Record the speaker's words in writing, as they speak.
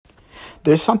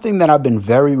There's something that I've been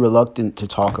very reluctant to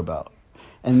talk about,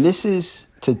 and this is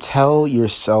to tell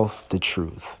yourself the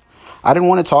truth. I didn't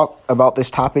want to talk about this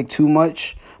topic too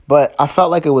much, but I felt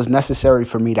like it was necessary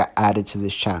for me to add it to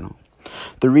this channel.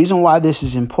 The reason why this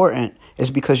is important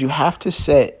is because you have to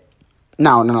set.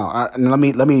 No. Let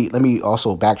me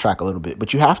also backtrack a little bit.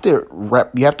 But you have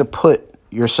to put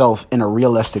yourself in a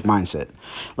realistic mindset.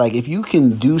 Like if you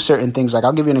can do certain things, like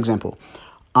I'll give you an example.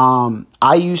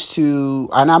 I used to,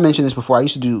 and I mentioned this before, I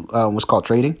used to do what's called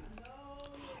trading.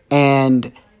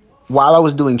 And while I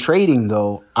was doing trading,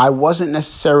 though, I wasn't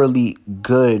necessarily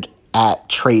good at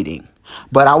trading.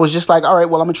 But I was just like, all right,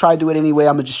 well, I'm going to try to do it anyway.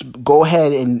 I'm going to just go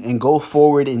ahead and go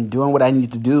forward and doing what I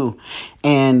need to do.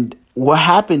 And what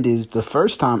happened is the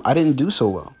first time I didn't do so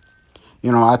well.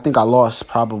 I think I lost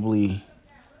probably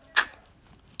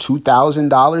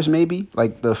 $2,000 maybe,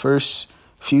 like the first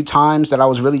few times that I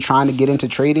was really trying to get into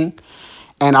trading.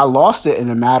 And I lost it in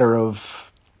a matter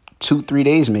of 2-3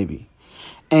 days maybe.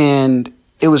 And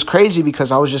it was crazy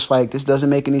because I was just like, this doesn't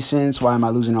make any sense. Why am I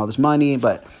losing all this money?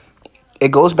 But it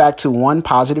goes back to one,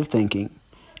 positive thinking.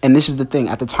 And this is the thing.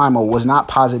 At the time, I was not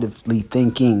positively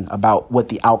thinking about what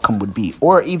the outcome would be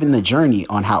or even the journey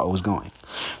on how it was going.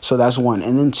 So that's one.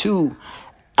 And then two,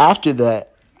 after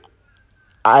that,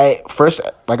 first,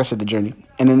 like I said, the journey.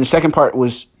 And then the second part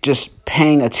was just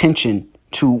paying attention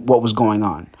to what was going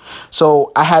on.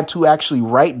 So I had to actually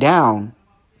write down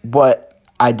what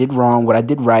I did wrong, what I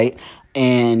did right,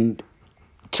 and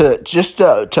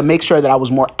to make sure that I was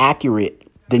more accurate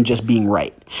than just being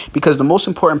right. Because the most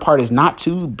important part is not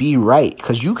to be right,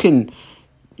 because you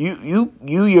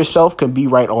yourself can be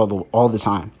right all the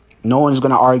time. No one's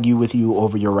going to argue with you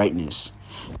over your rightness.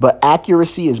 But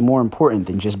accuracy is more important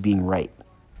than just being right.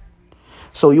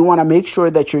 So you want to make sure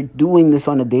that you're doing this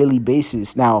on a daily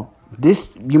basis. Now,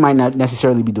 this, you might not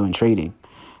necessarily be doing trading.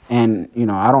 And,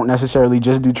 I don't necessarily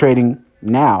just do trading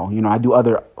now. I do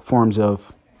other forms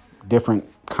of different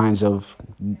kinds of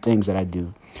things that I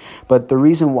do. But the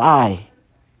reason why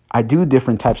I do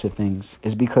different types of things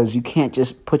is because you can't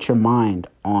just put your mind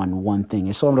on one thing.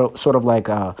 It's sort of like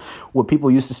what people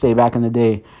used to say back in the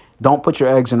day, don't put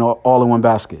your eggs in all in one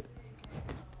basket.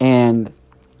 And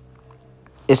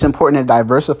it's important to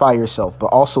diversify yourself, but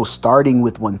also starting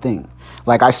with one thing.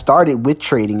 Like I started with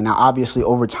trading. Now, obviously,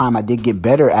 over time, I did get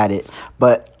better at it,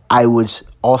 but I was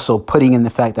also putting in the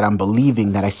fact that I'm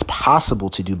believing that it's possible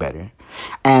to do better.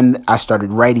 And I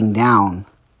started writing down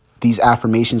these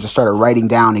affirmations. I started writing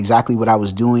down exactly what I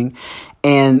was doing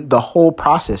and the whole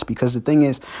process, because the thing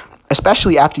is,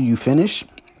 especially after you finish,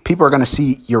 people are going to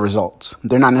see your results.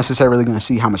 They're not necessarily going to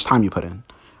see how much time you put in.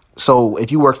 So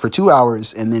if you worked for 2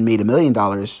 hours and then made $1 million,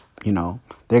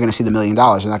 they're going to see the $1 million. They're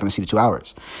not going to see the 2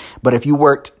 hours. But if you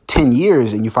worked 10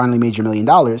 years and you finally made your $1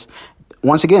 million,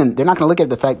 once again, they're not going to look at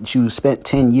the fact that you spent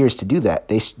 10 years to do that.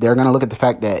 They're going to look at the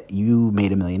fact that you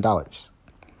made $1 million.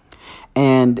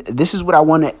 And this is what I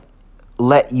want to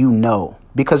let you know,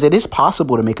 because it is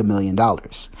possible to make $1 million.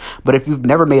 But if you've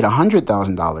never made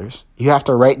 $100,000, you have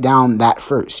to write down that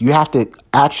first. You have to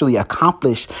actually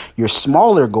accomplish your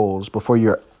smaller goals before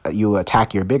you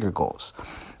attack your bigger goals.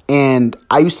 And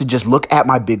I used to just look at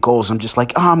my big goals. I'm just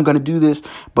like, I'm going to do this.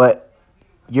 But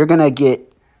you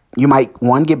might,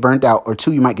 one, get burnt out, or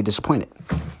two, you might get disappointed.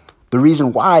 The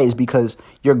reason why is because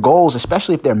your goals,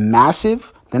 especially if they're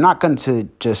massive, they're not going to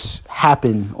just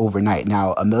happen overnight.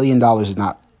 Now, $1 million is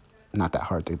not that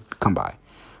hard to come by.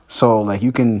 So like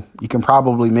you can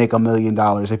probably make $1 million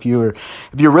if you're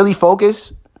really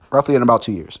focused, roughly in about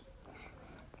 2 years.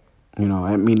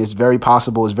 It's very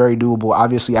possible. It's very doable.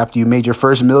 Obviously, after you made your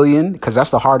first $1 million, because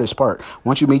that's the hardest part.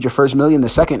 Once you made your first $1 million, the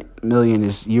second $1 million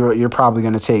is you're probably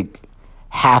going to take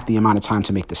half the amount of time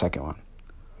to make the second one,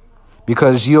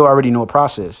 because you already know a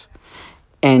process.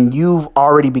 And you've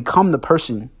already become the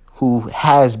person who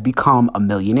has become a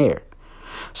millionaire.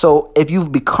 So if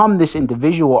you've become this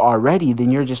individual already,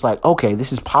 then you're just like, okay,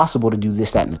 this is possible to do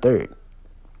this, that, and the third.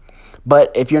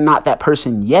 But if you're not that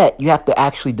person yet, you have to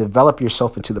actually develop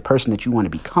yourself into the person that you want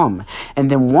to become. And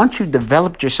then once you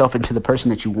developed yourself into the person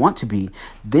that you want to be,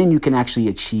 then you can actually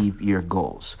achieve your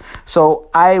goals. So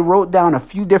I wrote down a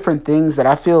few different things that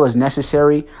I feel is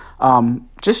necessary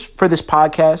just for this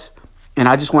podcast. And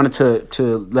I just wanted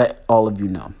to let all of you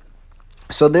know.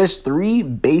 So there's 3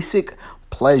 basic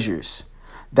pleasures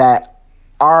that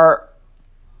are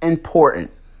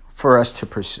important for us to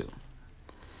pursue.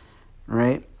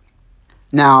 Right?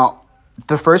 Now,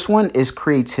 the first one is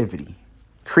creativity.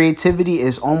 Creativity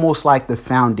is almost like the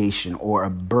foundation or a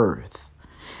birth.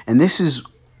 And this is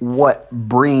what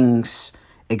brings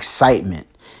excitement.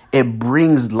 It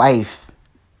brings life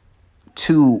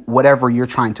to whatever you're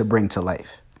trying to bring to life.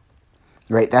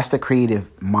 right? That's the creative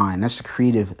mind. That's the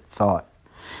creative thought.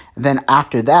 And then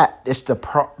after that, it's the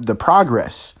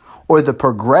progress or the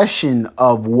progression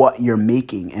of what you're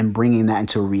making and bringing that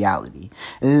into reality.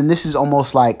 And then this is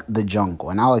almost like the jungle,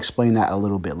 and I'll explain that a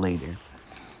little bit later,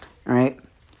 right?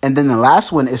 And then the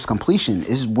last one is completion.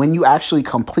 This is when you actually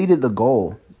completed the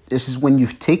goal. This is when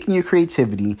you've taken your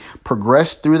creativity,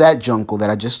 progressed through that jungle that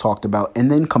I just talked about,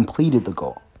 and then completed the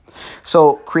goal.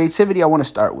 So creativity, I want to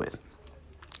start with.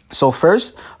 So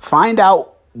first, find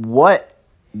out what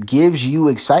gives you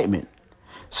excitement.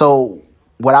 So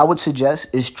what I would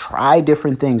suggest is try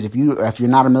different things. If you're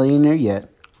not a millionaire yet,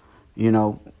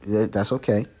 that's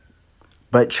okay.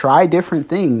 But try different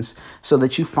things so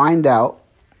that you find out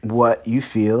what you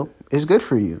feel is good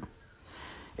for you.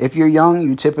 If you're young,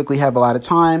 you typically have a lot of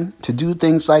time to do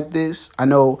things like this. I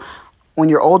know when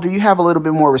you're older, you have a little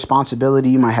bit more responsibility.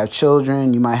 You might have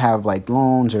children. You might have like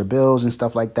loans or bills and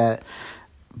stuff like that.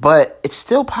 But it's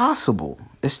still possible.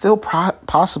 It's still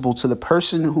possible to the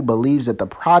person who believes that the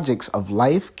projects of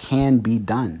life can be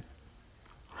done.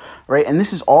 Right? And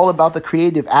this is all about the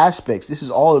creative aspects. This is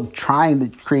all of trying the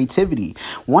creativity.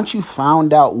 Once you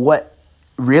found out what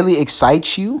really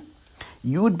excites you,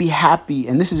 you would be happy.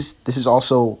 And this is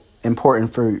also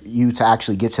important for you to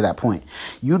actually get to that point.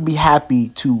 You'd be happy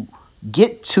to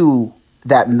get to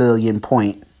that million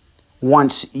point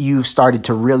once you've started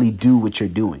to really do what you're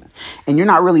doing. And you're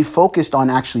not really focused on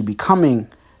actually becoming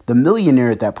the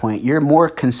millionaire at that point. You're more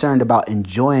concerned about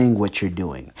enjoying what you're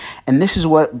doing. And this is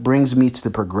what brings me to the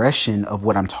progression of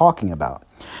what I'm talking about.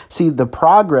 See, the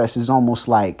progress is almost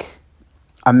like,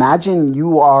 imagine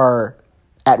you are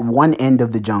at one end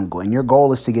of the jungle and your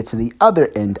goal is to get to the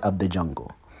other end of the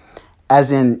jungle.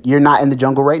 As in, you're not in the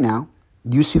jungle right now.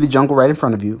 You see the jungle right in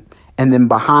front of you. And then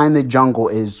behind the jungle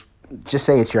is, just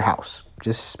say it's your house.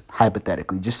 Just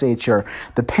hypothetically, just say it's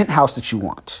the penthouse that you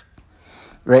want,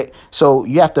 right? So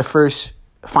you have to first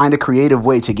find a creative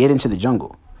way to get into the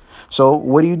jungle. So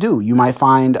what do? You might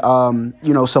find,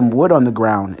 some wood on the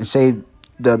ground and say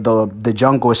the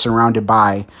jungle is surrounded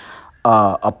by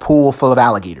a pool full of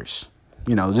alligators.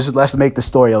 Let's make the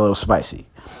story a little spicy,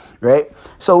 right?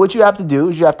 So what you have to do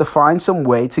is you have to find some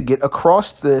way to get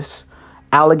across this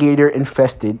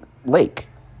alligator-infested lake.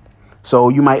 So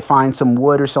you might find some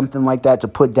wood or something like that to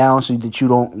put down so that you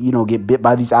don't, get bit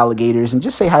by these alligators. And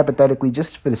just say hypothetically,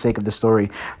 just for the sake of the story,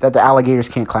 that the alligators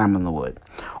can't climb on the wood.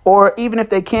 Or even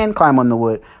if they can climb on the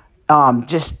wood,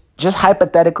 just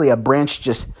hypothetically, a branch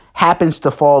just happens to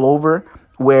fall over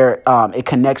where it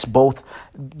connects both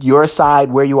your side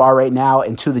where you are right now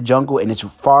and to the jungle, and it's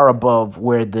far above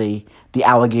where the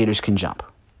alligators can jump.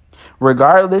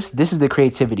 Regardless, this is the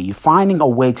creativity, finding a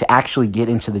way to actually get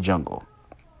into the jungle.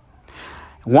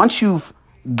 Once you've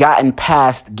gotten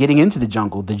past getting into the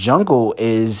jungle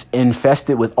is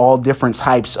infested with all different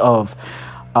types of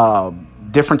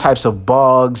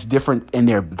bugs, and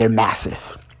they're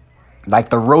massive.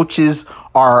 Like the roaches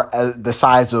are the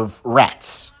size of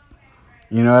rats.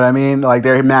 You know what I mean? Like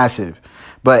they're massive.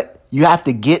 But you have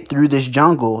to get through this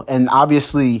jungle, and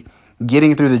obviously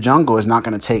getting through the jungle is not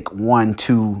going to take 1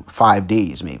 to 5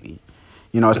 days, maybe.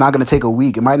 It's not going to take a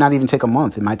week. It might not even take a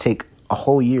month. It might take a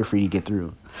whole year for you to get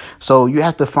through. So you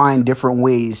have to find different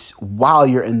ways while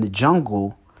you're in the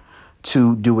jungle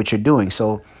to do what you're doing.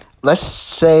 So let's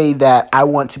say that I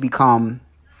want to become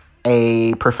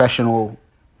a professional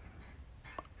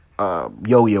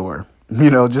yo-yoer,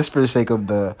 just for the sake of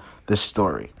the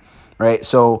story, right?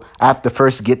 So I have to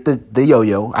first get the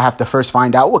yo-yo. I have to first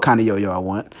find out what kind of yo-yo I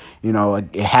want.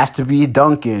 It has to be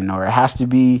Duncan or it has to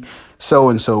be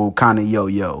so-and-so kind of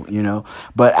yo-yo,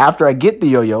 But after I get the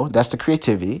yo-yo, that's the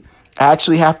creativity. I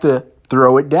actually have to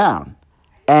throw it down.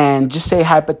 And just say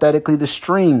hypothetically the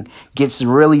string gets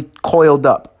really coiled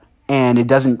up and it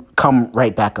doesn't come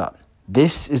right back up.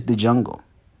 This is the jungle,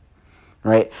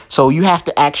 right? So you have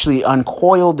to actually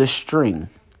uncoil the string.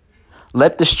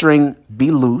 Let the string be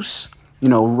loose.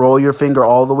 Roll your finger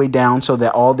all the way down so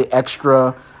that all the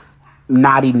extra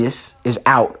knottiness is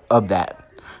out of that.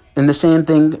 And the same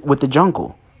thing with the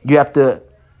jungle. You have to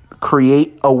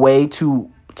create a way to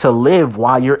live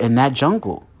while you're in that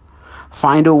jungle.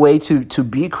 Find a way to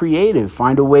be creative.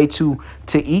 Find a way to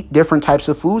eat different types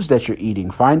of foods that you're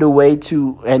eating. Find a way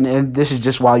to, and this is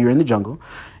just while you're in the jungle,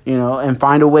 and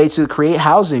find a way to create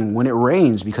housing when it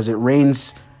rains, because it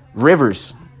rains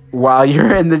rivers while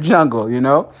you're in the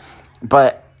jungle,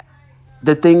 But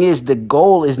the thing is, the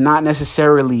goal is not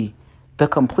necessarily the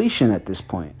completion at this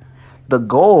point. The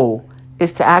goal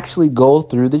is to actually go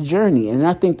through the journey. And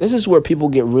I think this is where people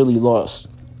get really lost,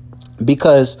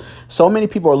 because so many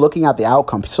people are looking at the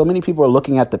outcome. So many people are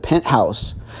looking at the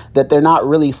penthouse that they're not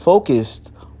really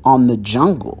focused on the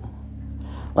jungle.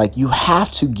 Like, you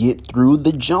have to get through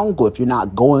the jungle. If you're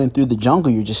not going through the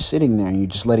jungle, you're just sitting there and you're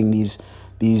just letting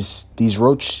these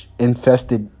roach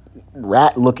infested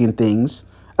rat looking things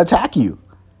attack you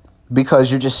because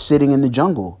you're just sitting in the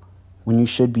jungle when you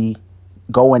should be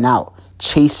going out,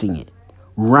 chasing it,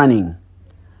 running.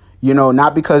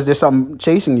 Not because there's something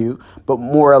chasing you, but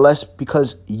more or less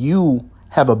because you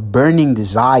have a burning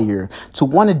desire to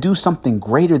want to do something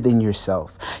greater than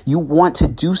yourself. You want to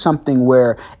do something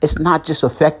where it's not just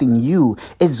affecting you,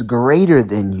 it's greater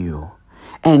than you.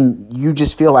 And you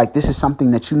just feel like this is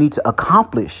something that you need to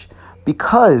accomplish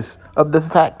because of the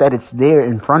fact that it's there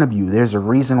in front of you. There's a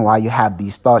reason why you have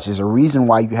these thoughts. There's a reason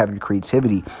why you have your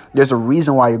creativity. There's a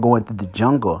reason why you're going through the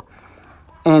jungle.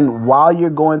 And while you're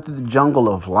going through the jungle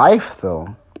of life,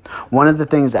 though, one of the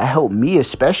things that helped me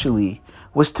especially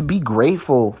was to be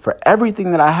grateful for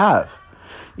everything that I have.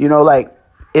 Like,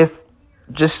 if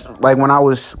just like when I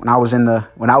was in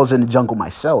the jungle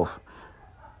myself,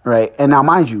 right? And now,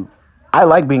 mind you, I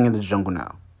like being in the jungle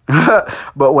now.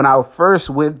 But when I first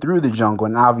went through the jungle,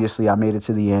 and obviously I made it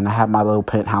to the end, I had my little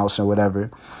penthouse or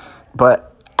whatever.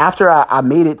 But after I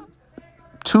made it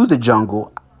to the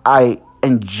jungle, I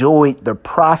enjoyed the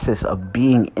process of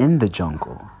being in the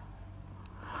jungle.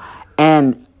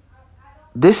 And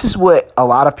this is what a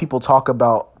lot of people talk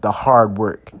about, the hard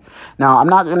work. Now, I'm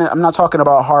not talking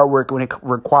about hard work when it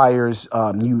requires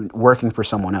you working for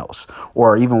someone else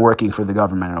or even working for the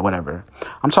government or whatever.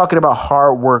 I'm talking about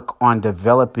hard work on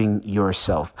developing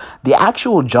yourself. The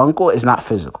actual jungle is not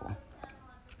physical,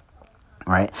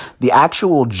 right? The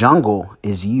actual jungle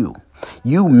is you.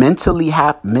 You mentally,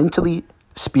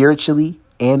 spiritually,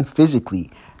 and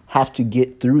physically have to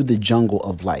get through the jungle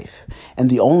of life. And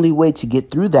the only way to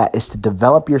get through that is to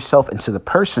develop yourself into the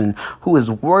person who is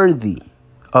worthy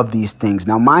of these things.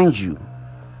 Now, mind you,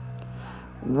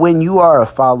 when you are a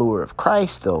follower of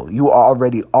Christ, though, you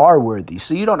already are worthy.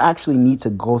 So you don't actually need to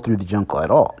go through the jungle at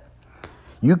all.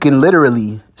 You can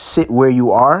literally sit where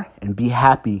you are and be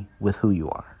happy with who you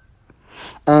are.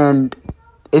 And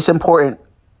it's important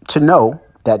to know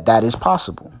that that is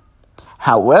possible.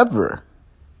 However,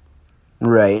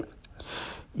 right,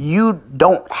 you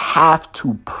don't have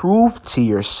to prove to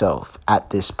yourself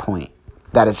at this point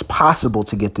that it's possible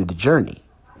to get through the journey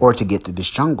or to get through this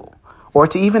jungle or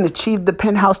to even achieve the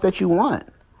penthouse that you want.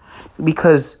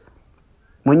 Because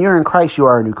when you're in Christ, you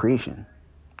are a new creation.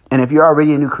 And if you're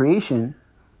already a new creation,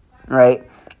 right,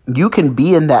 you can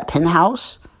be in that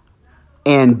penthouse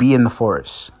and be in the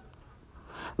forest.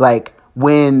 Like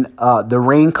when the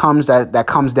rain comes that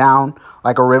comes down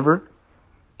like a river,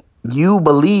 you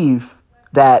believe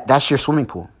that that's your swimming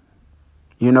pool.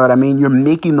 You know what I mean? You're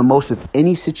making the most of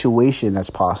any situation that's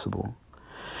possible.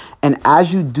 And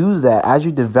as you do that, as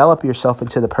you develop yourself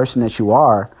into the person that you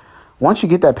are, once you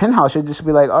get that penthouse, you'll just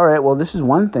be like, all right, well, this is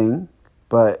one thing,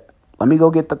 but let me go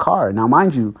get the car. Now,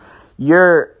 mind you,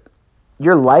 your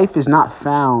life is not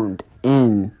found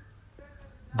in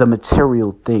the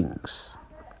material things,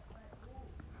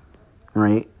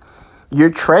 right?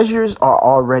 Your treasures are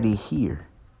already here.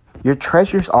 Your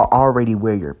treasures are already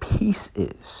where your peace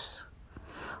is.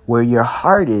 Where your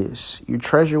heart is, your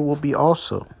treasure will be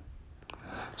also.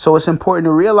 So it's important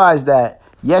to realize that,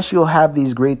 yes, you'll have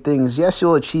these great things. Yes,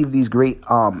 you'll achieve these great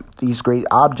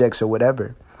objects or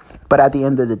whatever. But at the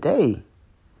end of the day,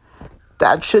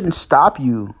 that shouldn't stop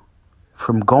you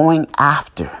from going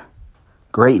after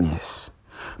greatness,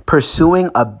 pursuing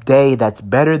a day that's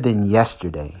better than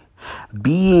yesterday,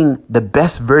 being the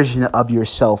best version of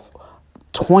yourself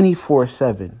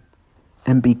 24/7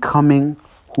 and becoming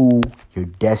who you're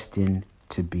destined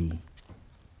to be.